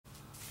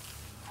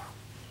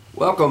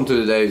Welcome to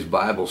today's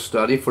Bible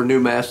study for New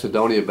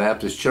Macedonia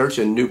Baptist Church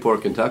in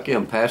Newport, Kentucky.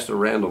 I'm Pastor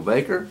Randall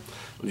Baker.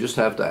 I just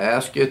have to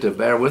ask you to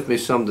bear with me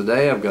some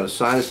today. I've got a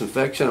sinus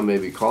infection. I may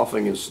be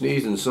coughing and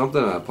sneezing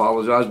something. I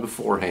apologize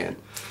beforehand.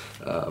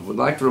 I would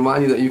like to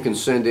remind you that you can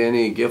send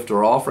any gift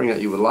or offering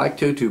that you would like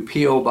to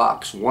P.O.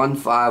 Box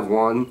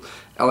 151,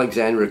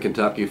 Alexandria,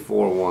 Kentucky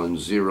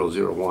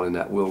 41001, and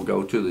that will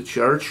go to the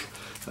church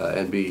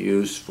and be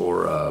used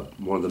for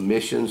one of the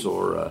missions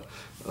or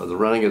the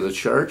running of the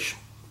church.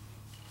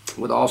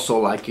 Would also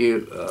like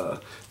you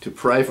to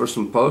pray for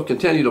some folks.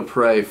 Continue to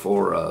pray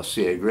for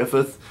C.A.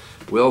 Griffith,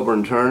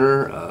 Wilburn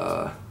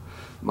Turner,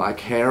 Mike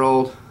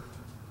Harold,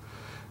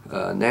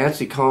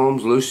 Nancy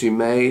Combs, Lucy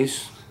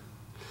Mays,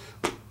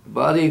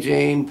 Buddy,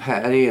 Jane,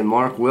 Patty, and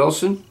Mark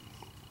Wilson.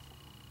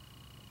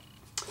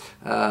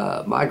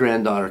 My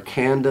granddaughter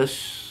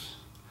Candace,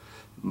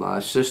 my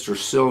sister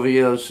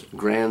Sylvia's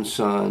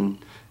grandson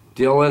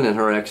Dylan and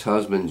her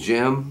ex-husband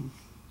Jim,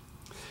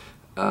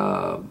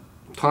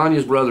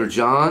 Tanya's brother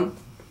John,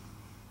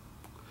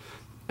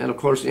 and of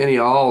course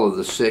all of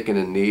the sick and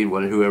in need,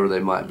 whoever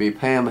they might be.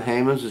 Pam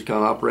Hammonds has got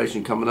an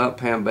operation coming up.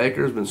 Pam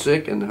Baker has been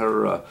sick, and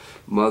her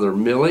mother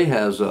Millie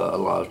has a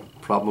lot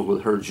of problems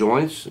with her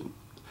joints.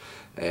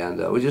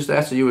 And we just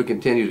ask that you would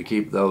continue to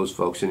keep those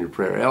folks in your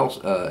prayer.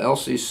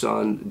 Elsie's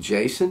son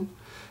Jason,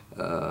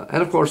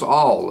 and of course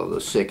all of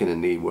the sick and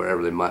in need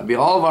wherever they might be.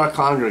 All of our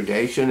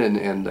congregation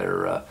and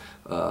their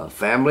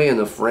family and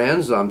the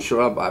friends. I'm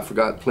sure I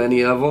forgot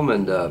plenty of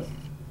them,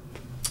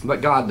 but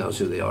God knows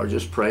who they are.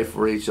 Just pray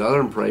for each other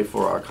and pray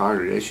for our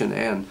congregation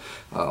and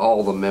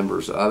all the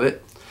members of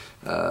it.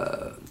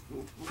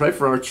 Pray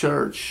for our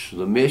church,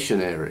 the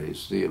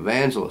missionaries, the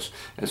evangelists.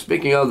 And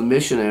speaking of the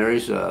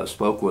missionaries,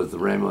 spoke with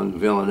Raymond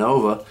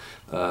Villanova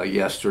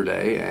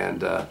yesterday,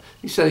 and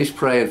he said he's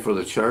praying for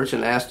the church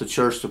and asked the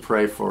church to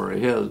pray for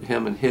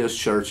him and his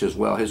church as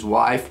well. His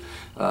wife,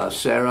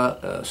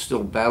 Sarah,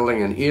 still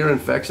battling an ear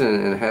infection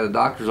and had a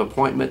doctor's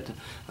appointment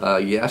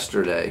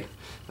yesterday.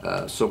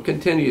 So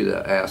continue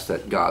to ask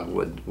that God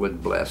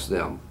would bless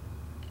them.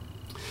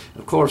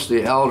 Of course,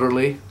 the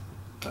elderly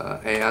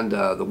and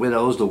the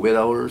widows, the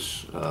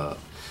widowers,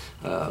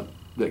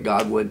 that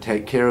God would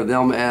take care of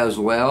them as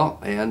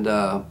well, and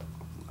above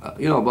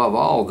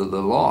all, the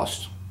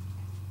lost.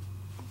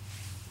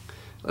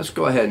 Let's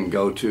go ahead and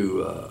go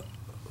to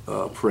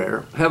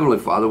prayer. Heavenly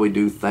Father, we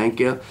do thank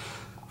you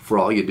for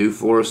all you do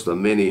for us, the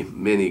many,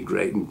 many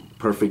great and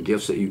perfect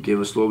gifts that you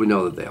give us, Lord. We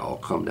know that they all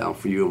come down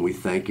for you, and we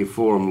thank you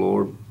for them,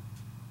 Lord.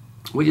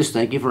 We just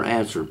thank you for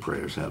answered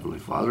prayers, Heavenly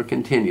Father.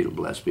 Continue to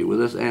bless, be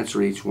with us.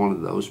 Answer each one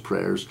of those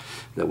prayers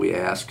that we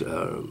asked,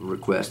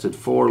 requested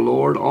for,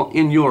 Lord,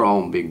 in your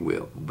own big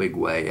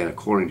way, and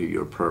according to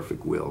your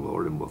perfect will,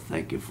 Lord, and we'll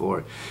thank you for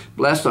it.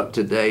 Bless up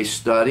today's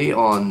study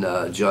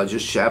on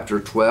Judges chapter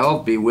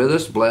 12. Be with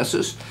us, bless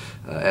us.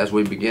 As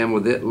we begin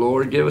with it,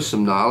 Lord, give us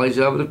some knowledge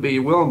of it, if be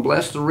you will, and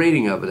bless the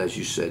reading of it as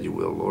you said you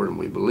will, Lord. And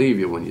we believe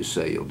you when you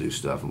say you'll do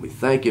stuff. And we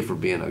thank you for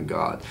being a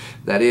God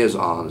that is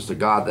honest, a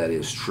God that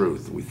is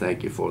truth. We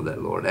thank you for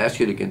that, Lord. Ask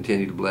you to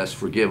continue to bless,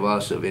 forgive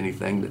us of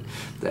anything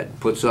that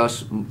puts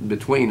us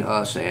between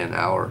us and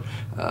our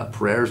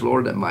prayers,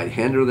 Lord, that might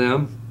hinder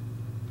them.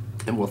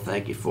 And we'll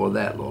thank you for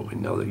that, Lord. We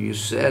know that you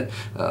said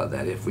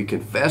that if we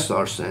confess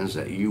our sins,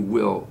 that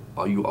you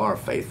are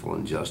faithful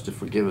and just to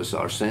forgive us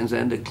our sins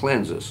and to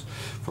cleanse us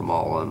from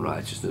all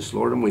unrighteousness,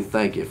 Lord. And we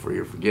thank you for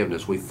your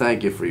forgiveness. We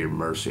thank you for your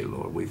mercy,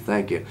 Lord. We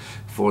thank you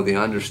for the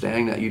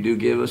understanding that you do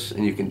give us,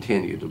 and you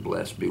continue to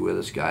bless, be with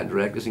us, guide,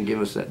 direct us, and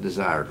give us that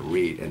desire to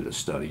read and to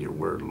study your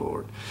word,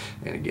 Lord.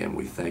 And again,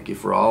 we thank you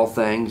for all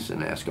things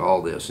and ask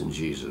all this in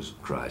Jesus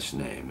Christ's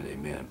name, and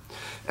amen.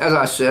 As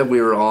I said,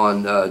 we were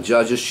on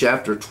Judges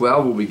chapter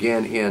 12. We'll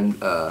begin in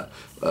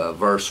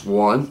verse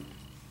 1.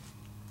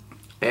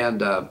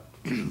 And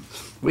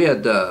we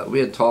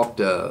had talked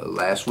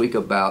last week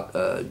about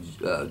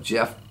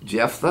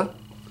Jephthah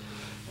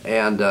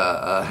and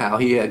how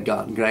he had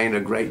gained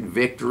a great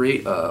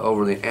victory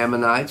over the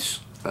Ammonites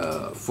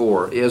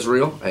for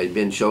Israel. He had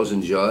been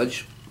chosen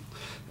judge.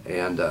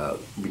 And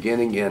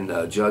beginning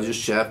in Judges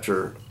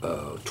chapter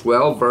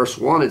 12, verse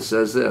 1, it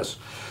says this: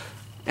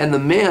 "And the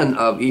men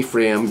of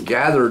Ephraim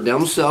gathered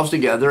themselves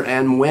together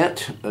and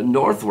went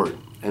northward,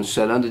 and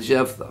said unto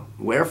Jephthah,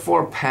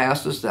 Wherefore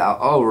passedst thou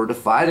over to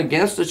fight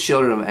against the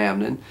children of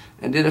Ammon,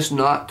 and didst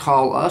not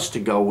call us to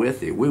go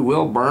with thee? We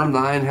will burn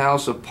thine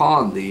house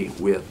upon thee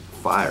with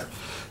fire."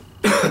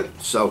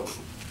 So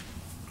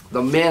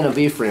the men of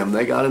Ephraim,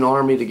 they got an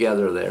army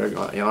together there,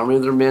 got an army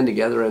of their men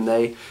together, and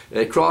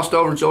they crossed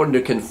over Jordan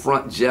to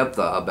confront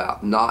Jephthah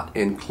about not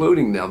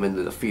including them in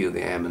the defeat of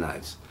the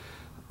Ammonites.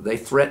 They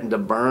threatened to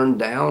burn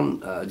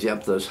down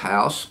Jephthah's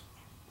house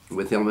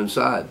with him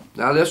inside.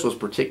 Now this was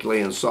particularly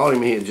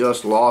insulting. He had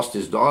just lost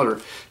his daughter.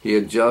 He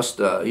had just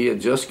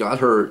got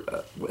her.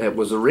 It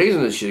was the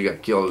reason that she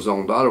got killed, his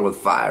own daughter, with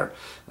fire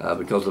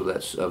because of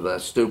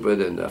that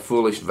stupid and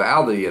foolish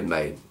vow that he had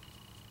made.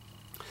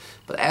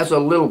 But as a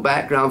little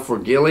background for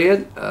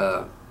Gilead,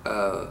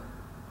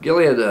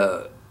 Gilead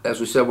as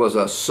we said, was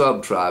a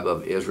sub-tribe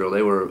of Israel.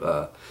 They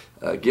were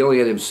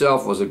Gilead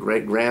himself was a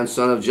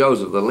great-grandson of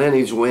Joseph. The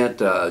lineage went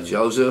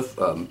Joseph,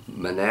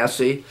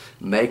 Manasseh,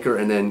 Maker,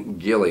 and then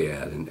Gilead.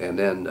 And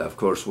then, of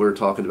course, we're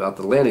talking about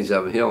the lineage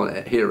of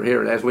him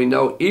here. And as we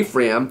know,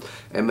 Ephraim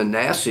and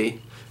Manasseh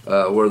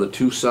were the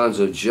two sons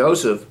of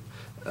Joseph.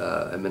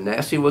 And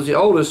Manasseh was the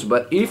oldest,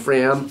 but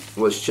Ephraim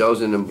was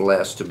chosen and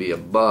blessed to be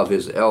above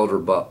his elder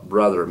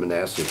brother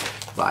Manasseh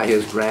by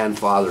his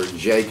grandfather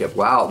Jacob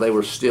while they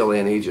were still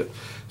in Egypt.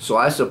 So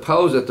I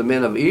suppose that the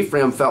men of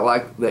Ephraim felt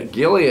like that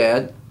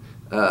Gilead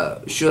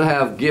should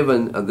have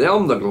given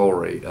them the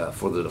glory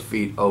for the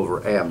defeat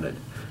over Ammon.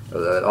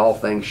 That all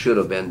things should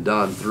have been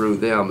done through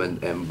them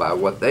and by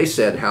what they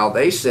said, how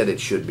they said it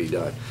should be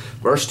done.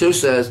 Verse 2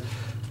 says,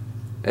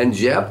 "And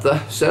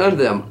Jephthah said unto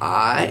them,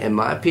 I and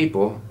my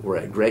people were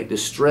at great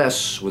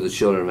distress with the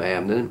children of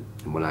Ammon,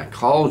 and when I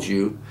called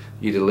you,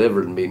 ye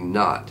delivered me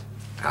not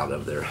out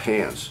of their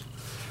hands."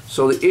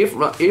 So the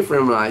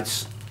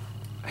Ephraimites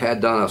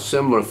had done a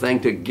similar thing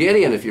to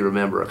Gideon, if you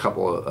remember, a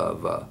couple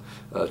of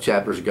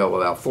chapters ago,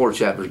 about 4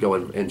 chapters ago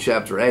in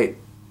chapter 8.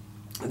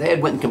 They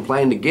had went and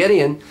complained to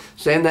Gideon,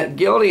 saying that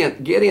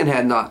Gideon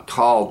had not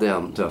called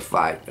them to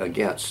fight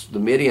against the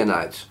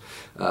Midianites.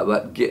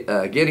 But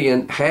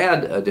Gideon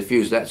had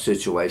diffused that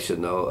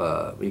situation,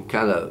 though. He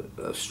kind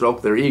of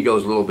stroked their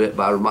egos a little bit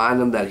by reminding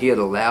them that he had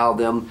allowed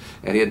them,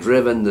 and he had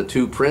driven the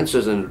two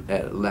princes and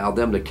allowed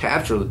them to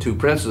capture the two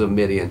princes of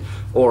Midian,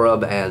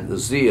 Oreb and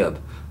Zeeb.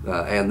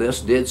 And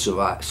this did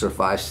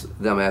suffice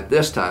them at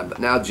this time. But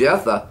now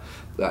Jephthah,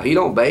 he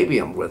don't baby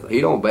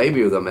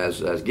them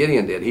as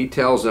Gideon did. He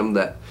tells them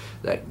that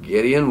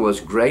Gideon was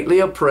greatly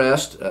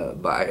oppressed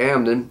by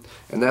Ammon,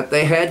 and that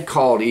they had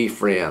called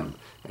Ephraim,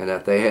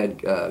 but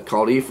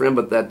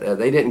that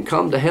they didn't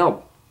come to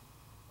help.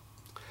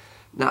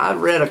 Now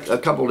I've read a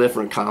couple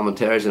different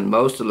commentaries, and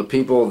most of the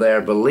people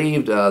there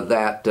believed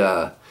that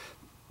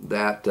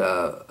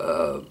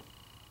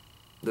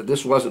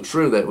this wasn't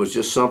true, that it was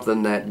just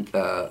something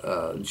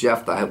that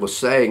Jephthah was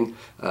saying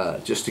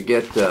just to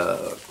get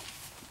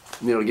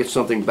get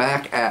something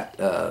back at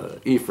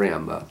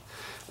Ephraim,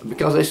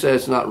 because they say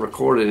it's not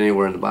recorded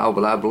anywhere in the Bible,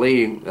 but I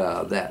believe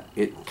that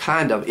it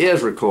kind of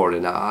is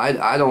recorded. Now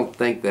I don't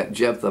think that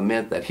Jephthah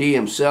meant that he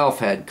himself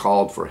had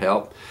called for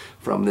help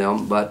from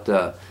them, but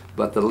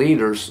the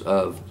leaders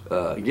of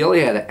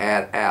Gilead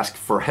had asked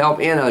for help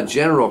in a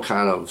general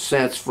kind of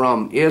sense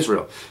from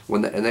Israel.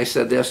 And they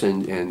said this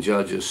in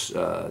Judges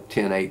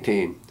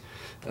 10:18.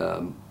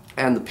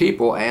 And the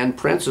people and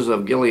princes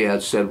of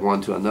Gilead said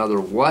one to another,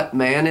 "What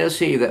man is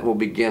he that will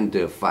begin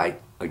to fight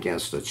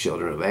against the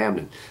children of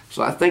Ammon?"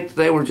 So I think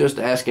they were just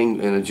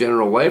asking in a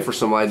general way for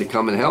somebody to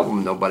come and help them,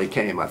 and nobody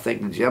came. I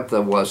think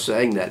Jephthah was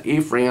saying that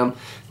Ephraim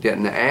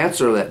didn't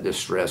answer that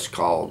distress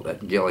call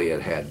that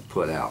Gilead had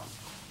put out.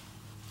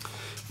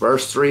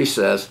 Verse 3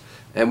 says,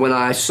 "And when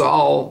I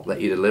saw that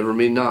ye delivered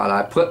me not,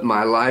 I put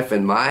my life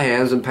in my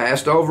hands and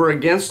passed over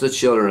against the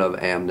children of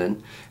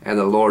Ammon, and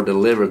the Lord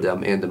delivered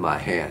them into my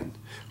hand.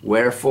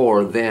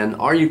 Wherefore then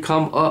are you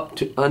come up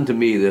unto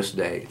me this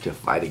day to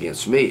fight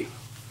against me?"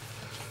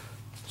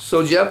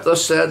 So Jephthah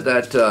said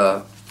that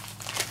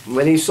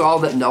when he saw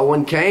that no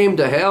one came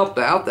to help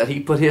out, that he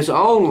put his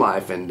own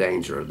life in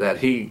danger, that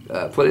he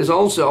put his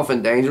own self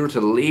in danger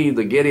to lead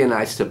the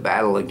Gideonites to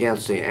battle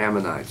against the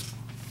Ammonites.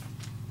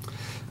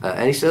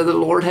 And he said the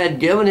Lord had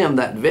given him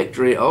that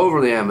victory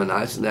over the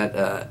Ammonites, and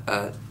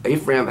that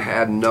Ephraim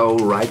had no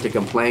right to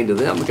complain to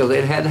them because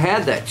they had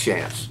had that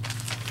chance.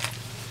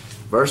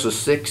 Verses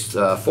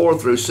 4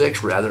 through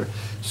 6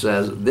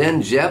 says,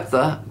 "Then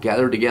Jephthah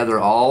gathered together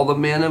all the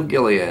men of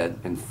Gilead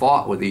and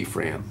fought with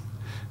Ephraim.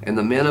 And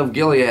the men of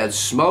Gilead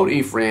smote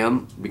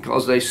Ephraim,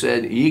 because they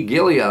said, Ye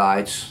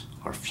Gileadites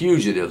are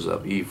fugitives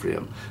of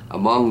Ephraim,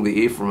 among the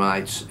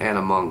Ephraimites and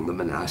among the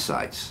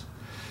Manassites.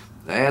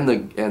 And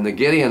the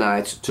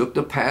Gideonites took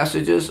the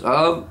passages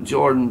of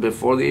Jordan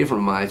before the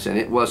Ephraimites, and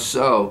it was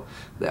so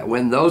that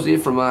when those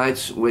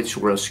Ephraimites which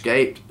were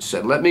escaped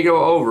said, Let me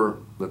go over,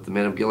 that the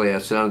men of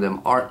Gilead said unto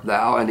them, Art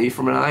thou an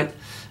Ephraimite?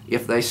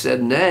 If they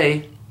said,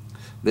 Nay,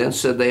 then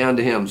said they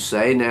unto him,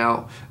 Say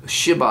now,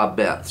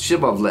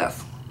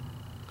 Shibboleth.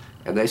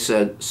 And they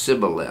said,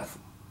 Sibboleth.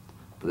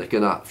 But they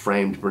could not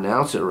frame to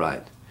pronounce it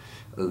right.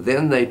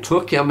 Then they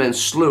took him and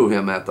slew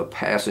him at the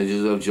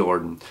passages of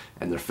Jordan.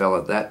 And there fell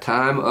at that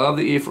time of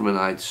the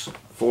Ephraimites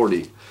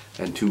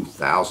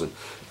 42,000.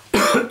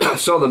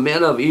 So the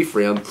men of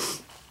Ephraim,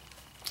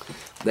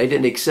 they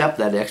didn't accept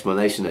that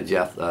explanation that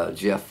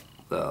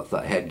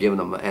Jephthah had given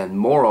them.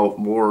 And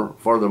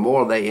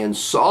furthermore, they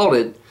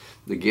insulted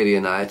the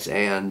Gideonites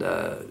and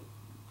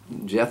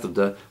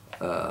Jephthah,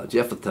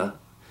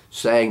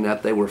 saying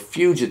that they were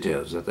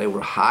fugitives, that they were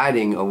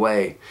hiding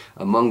away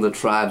among the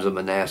tribes of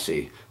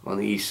Manasseh on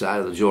the east side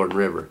of the Jordan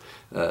River.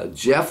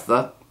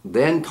 Jephthah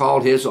then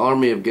called his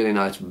army of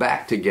Gideonites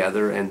back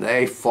together, and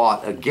they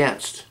fought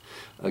against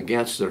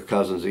their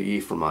cousins, the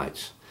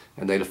Ephraimites.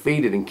 And they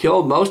defeated and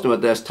killed most of them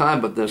at this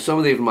time, but then some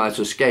of the Ephraimites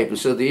escaped. And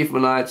so the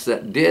Ephraimites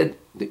that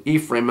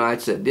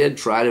did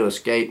try to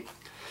escape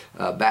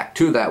back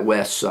to that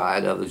west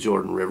side of the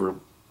Jordan River,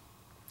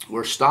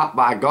 were stopped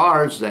by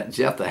guards that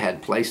Jephthah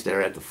had placed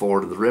there at the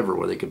ford of the river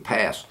where they could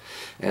pass.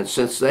 And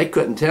since they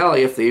couldn't tell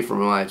if the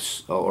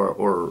Ephraimites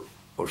or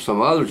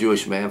some other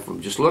Jewish man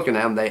from just looking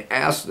at them, they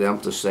asked them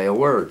to say a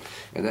word.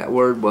 And that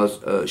word was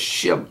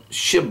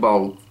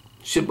shibboleth.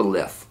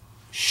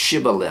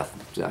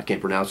 I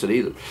can't pronounce it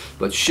either.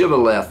 But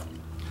shibboleth.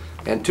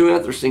 And two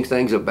interesting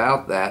things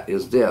about that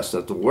is this,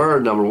 that the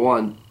word, number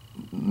one,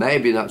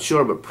 maybe not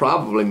sure, but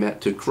probably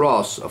meant to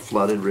cross a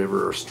flooded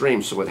river or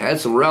stream. So it had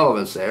some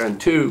relevance there. And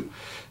two,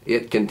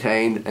 it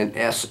contained an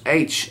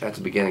SH at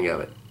the beginning of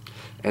it.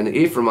 And the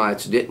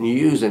Ephraimites didn't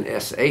use an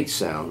SH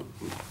sound.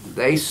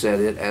 They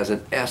said it as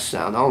an S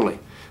sound only.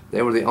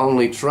 They were the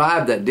only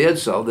tribe that did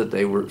so,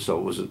 so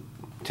it was a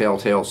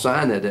telltale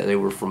sign that they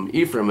were from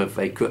Ephraim if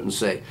they couldn't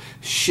say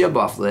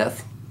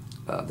Shibboleth.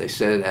 They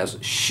said it as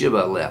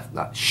Shibboleth,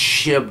 not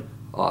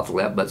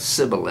Shibboleth, but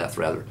Sibboleth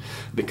rather,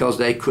 because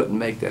they couldn't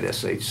make that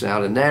SH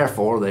sound, and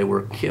therefore they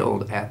were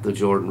killed at the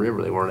Jordan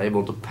River. They weren't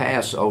able to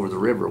pass over the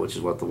river, which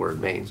is what the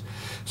word means.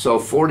 So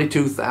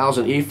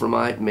 42,000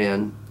 Ephraimite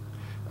men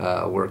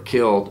were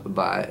killed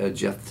by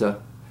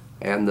Jephthah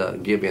and the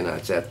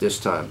Gibeonites at this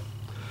time.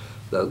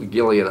 The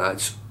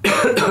Gileadites,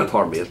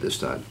 pardon me, at this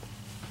time.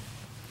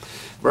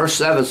 Verse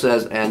 7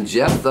 says, and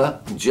Jephthah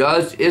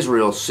judged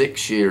Israel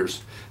 6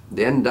 years.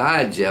 Then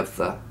died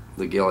Jephthah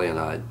the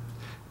Gileadite,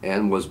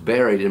 and was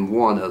buried in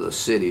one of the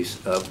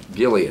cities of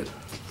Gilead.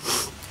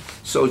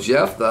 So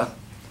Jephthah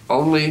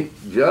only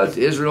judged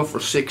Israel for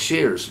 6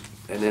 years,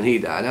 and then he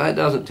died. Now it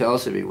doesn't tell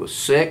us if he was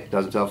sick,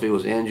 doesn't tell us if he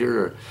was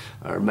injured,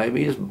 or maybe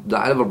he just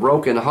died of a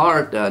broken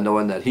heart,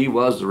 knowing that he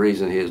was the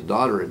reason his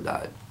daughter had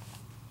died.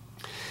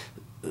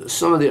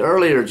 Some of the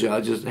earlier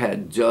judges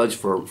had judged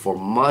for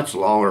much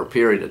longer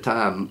period of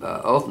time.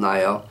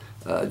 Othniel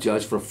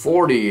judged for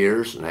 40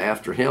 years, and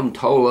after him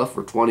Tola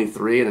for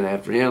 23, and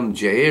after him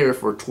Jair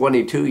for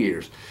 22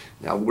 years.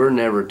 Now we're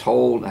never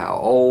told how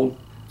old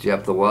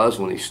Jephthah was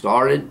when he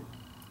started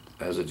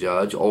as a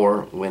judge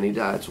or when he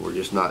died, so we're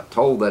just not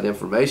told that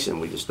information.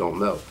 We just don't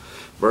know.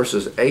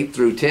 Verses 8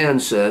 through 10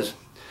 says,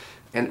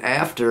 and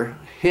after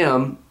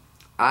him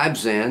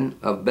Ibzan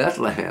of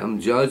Bethlehem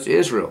judged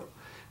Israel,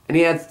 and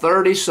he had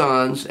 30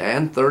 sons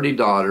and 30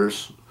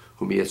 daughters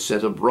whom he had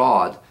sent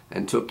abroad,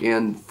 and took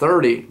in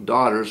 30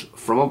 daughters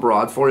from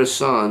abroad for his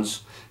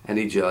sons, and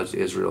he judged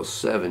Israel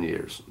 7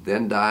 years.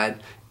 Then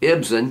died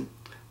Ibzan,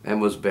 and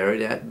was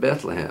buried at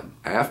Bethlehem.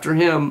 After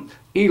him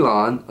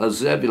Elon, a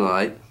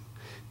Zebulite,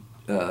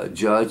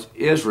 judged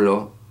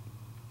Israel,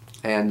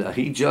 and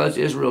he judged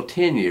Israel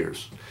 10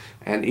 years.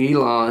 And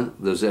Elon,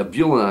 the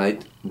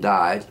Zebulunite,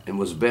 died, and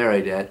was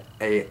buried at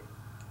Ajalon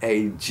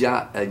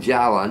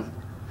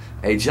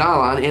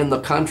in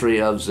the country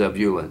of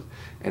Zebulun.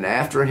 And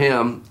after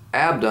him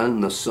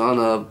Abdon, the son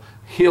of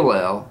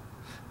Hillel,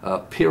 a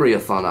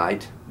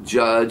Pirathonite,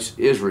 judged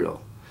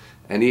Israel.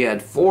 And he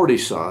had 40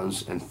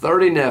 sons and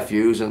 30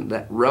 nephews, and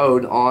that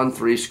rode on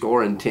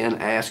 70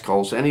 ass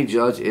colts, and he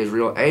judged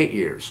Israel 8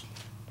 years.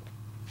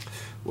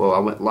 Well, I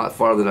went a lot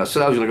farther than I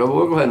said I was going to go, but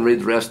we'll go ahead and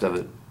read the rest of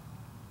it.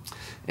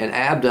 And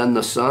Abdon,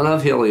 the son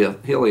of Hillel,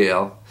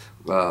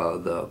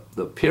 the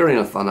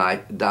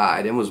Pirathonite,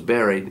 died and was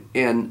buried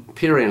in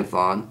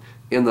Pirathon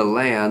in the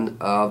land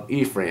of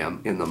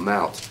Ephraim, in the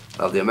mount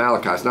of the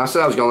Amalekites. Now I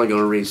said I was only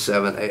going to read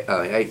 7,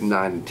 8, and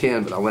 9, and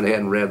 10, but I went ahead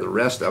and read the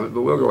rest of it,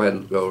 but we'll go ahead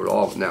and go over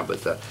all of it now.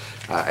 But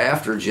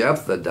after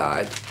Jephthah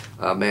died,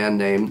 a man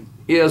named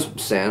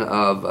Ibzan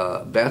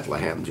of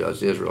Bethlehem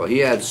judged Israel. He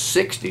had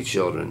 60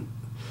 children,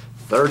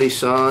 30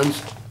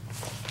 sons,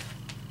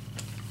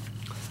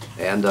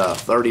 and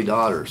 30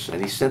 daughters,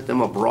 and he sent them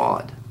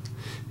abroad.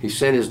 He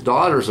sent his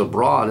daughters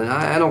abroad, and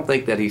I don't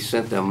think that he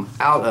sent them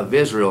out of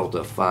Israel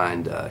to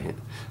find a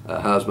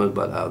husband,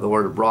 but the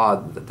word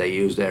abroad that they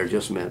used there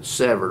just meant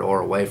severed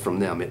or away from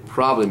them. It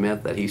probably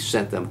meant that he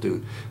sent them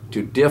to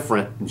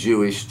different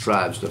Jewish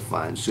tribes to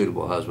find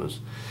suitable husbands.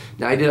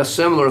 Now he did a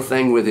similar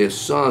thing with his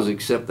sons,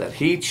 except that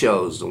he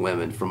chose the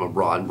women from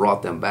abroad and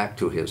brought them back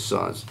to his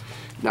sons.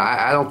 Now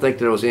I don't think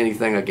there was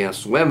anything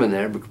against women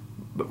there,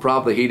 but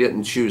probably he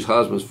didn't choose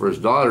husbands for his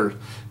daughters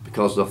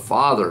because the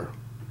father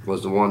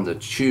was the one to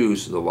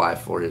choose the wife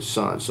for his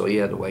son. So he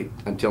had to wait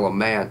until a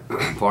man,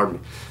 pardon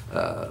me,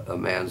 a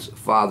man's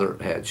father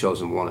had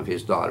chosen one of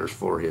his daughters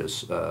for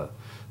his, their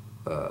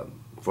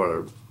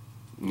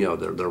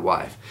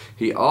wife.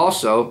 He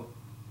also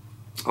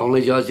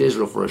only judged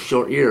Israel for a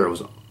short year. It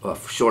was a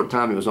short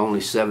time. It was only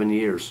 7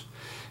 years.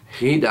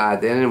 He died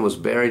then and was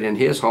buried in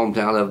his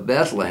hometown of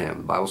Bethlehem.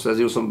 The Bible says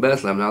he was from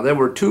Bethlehem. Now there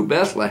were 2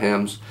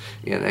 Bethlehems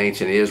in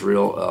ancient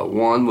Israel.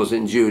 One was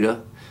in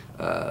Judah,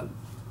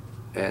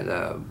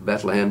 and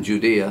Bethlehem,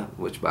 Judea,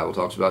 which the Bible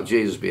talks about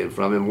Jesus being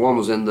from, and one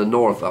was in the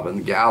north up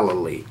in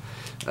Galilee.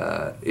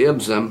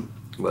 Ibzan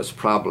was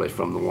probably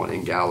from the one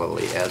in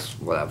Galilee, as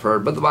what I've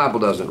heard, but the Bible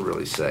doesn't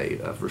really say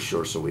for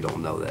sure, so we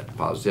don't know that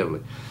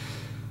positively.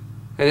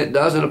 And it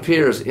doesn't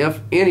appear as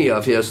if any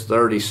of his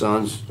 30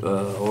 sons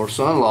or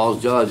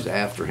son-in-laws judged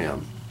after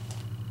him.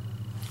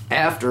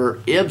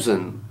 After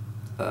Ibzan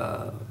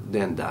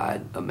then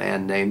died, a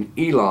man named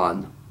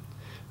Elon.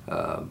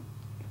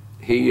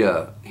 He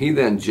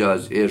then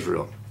judged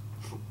Israel.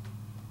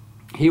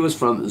 He was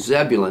from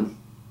Zebulun,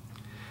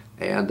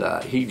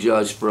 and he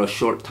judged for a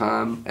short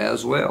time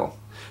as well,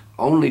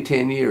 only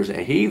 10 years.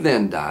 And he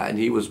then died.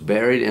 He was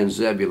buried in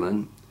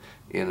Zebulun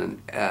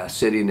in a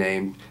city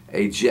named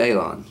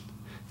Ajalon.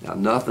 Now,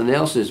 nothing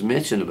else is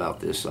mentioned about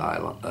this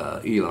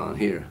Elon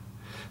here.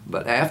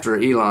 But after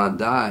Elon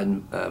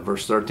died,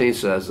 verse 13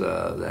 says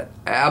that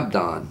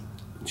Abdon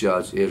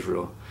judged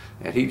Israel,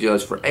 and he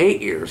judged for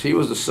 8 years. He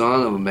was the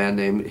son of a man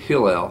named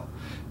Hillel,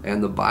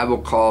 and the Bible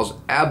calls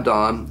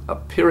Abdon a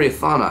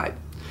Pirathonite.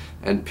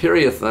 And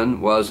Pirathon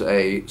was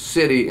a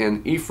city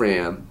in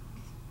Ephraim,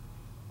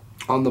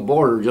 on the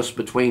border just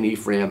between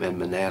Ephraim and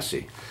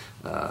Manasseh,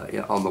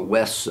 on the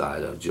west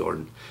side of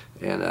Jordan.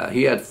 And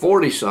he had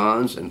 40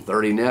 sons and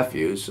 30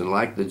 nephews, and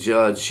like the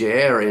judge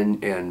Shear in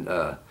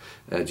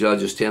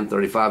Judges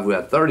 10:35, who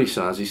had 30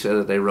 sons, he said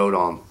that they rode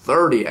on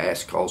 30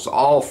 ass colts,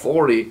 all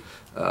 40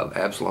 of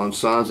Absalom's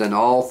sons, and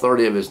all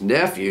 30 of his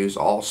nephews,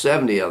 all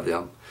 70 of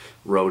them,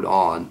 rode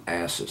on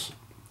asses.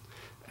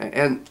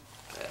 And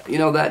you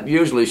know, that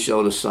usually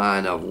showed a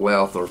sign of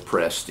wealth or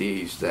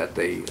prestige that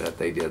they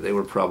did. They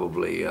were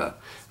probably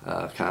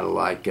kind of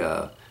like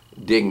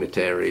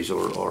dignitaries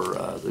or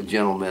the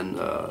gentlemen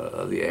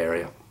of the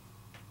area.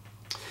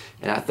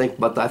 And I think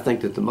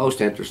that the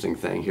most interesting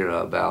thing here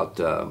about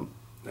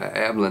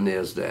Abnon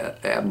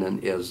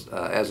is,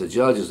 as a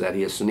judge, is that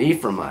he is an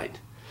Ephraimite.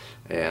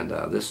 And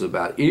this is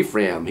about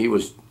Ephraim. It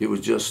was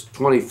just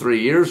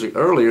 23 years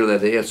earlier that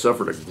they had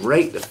suffered a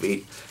great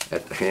defeat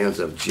at the hands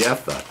of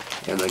Jephthah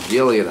and the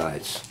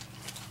Gileadites.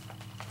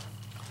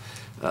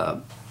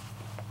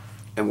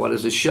 And what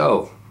does it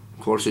show?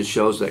 Of course, it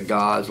shows that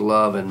God's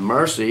love and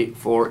mercy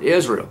for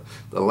Israel.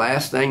 The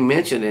last thing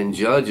mentioned in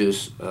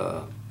Judges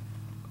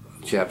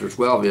chapter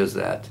 12 is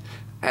that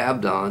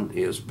Abdon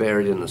is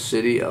buried in the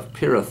city of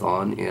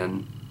Pirathon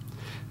in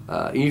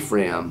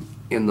Ephraim,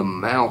 in the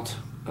Mount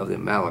of the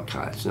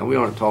Amalekites. Now, we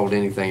aren't told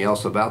anything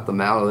else about the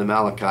Mount of the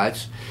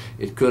Amalekites.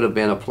 It could have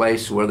been a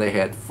place where they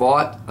had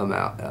fought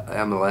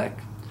Amalek,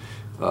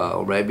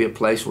 or maybe a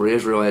place where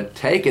Israel had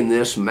taken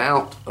this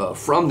mount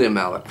from the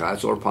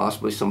Amalekites, or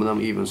possibly some of them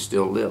even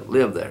still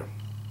live there.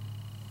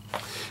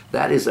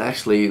 That is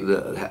actually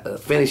the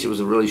finish. It was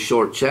a really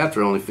short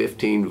chapter, only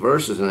 15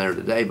 verses in there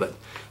today, but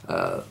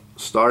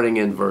starting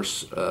in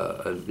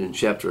in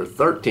chapter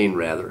 13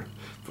 rather,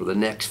 for the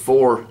next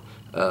 4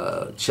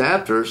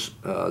 chapters,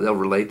 they'll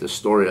relate the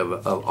story of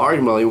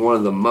arguably one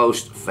of the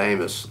most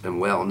famous and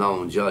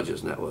well-known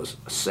judges, and that was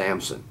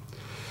Samson.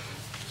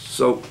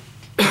 So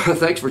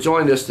thanks for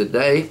joining us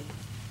today,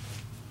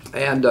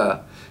 and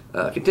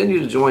continue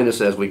to join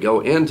us as we go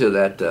into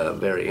that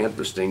very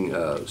interesting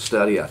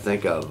study, I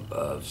think,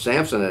 of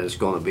Samson that it's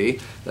going to be.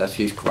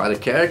 He's quite a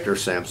character,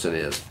 Samson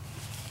is.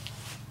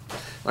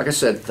 Like I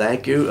said,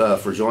 thank you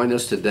for joining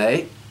us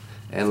today,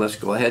 and let's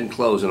go ahead and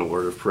close in a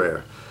word of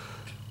prayer.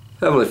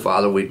 Heavenly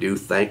Father, we do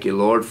thank you,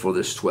 Lord, for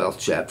this 12th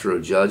chapter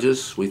of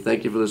Judges. We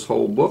thank you for this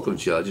whole book of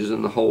Judges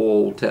and the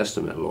whole Old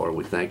Testament, Lord.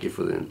 We thank you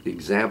for the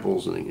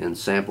examples and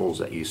samples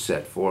that you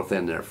set forth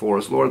in there for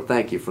us. Lord,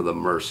 thank you for the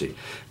mercy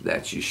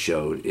that you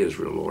showed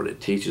Israel, Lord. It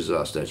teaches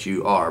us that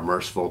you are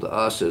merciful to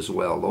us as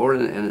well,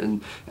 Lord.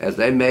 And as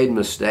they made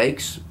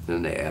mistakes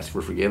and they asked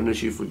for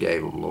forgiveness, you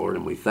forgave them, Lord.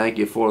 And we thank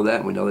you for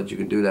that, and we know that you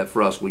can do that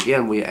for us.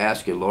 Again, we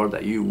ask you, Lord,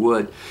 that you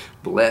would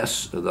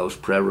bless those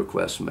prayer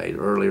requests made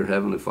earlier,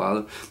 Heavenly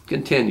Father.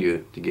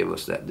 Continue to give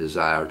us that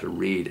desire to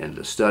read and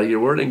to study your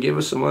word, and give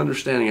us some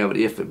understanding of it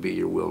if it be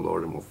your will,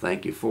 Lord. And we'll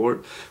thank you for it.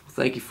 We'll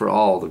thank you for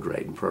all the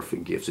great and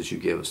perfect gifts that you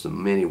give us, the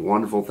many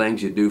wonderful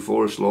things you do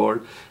for us,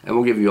 Lord. And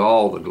we'll give you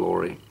all the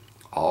glory,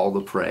 all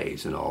the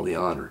praise, and all the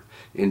honor.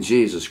 In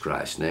Jesus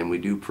Christ's name we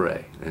do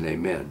pray, and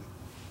amen.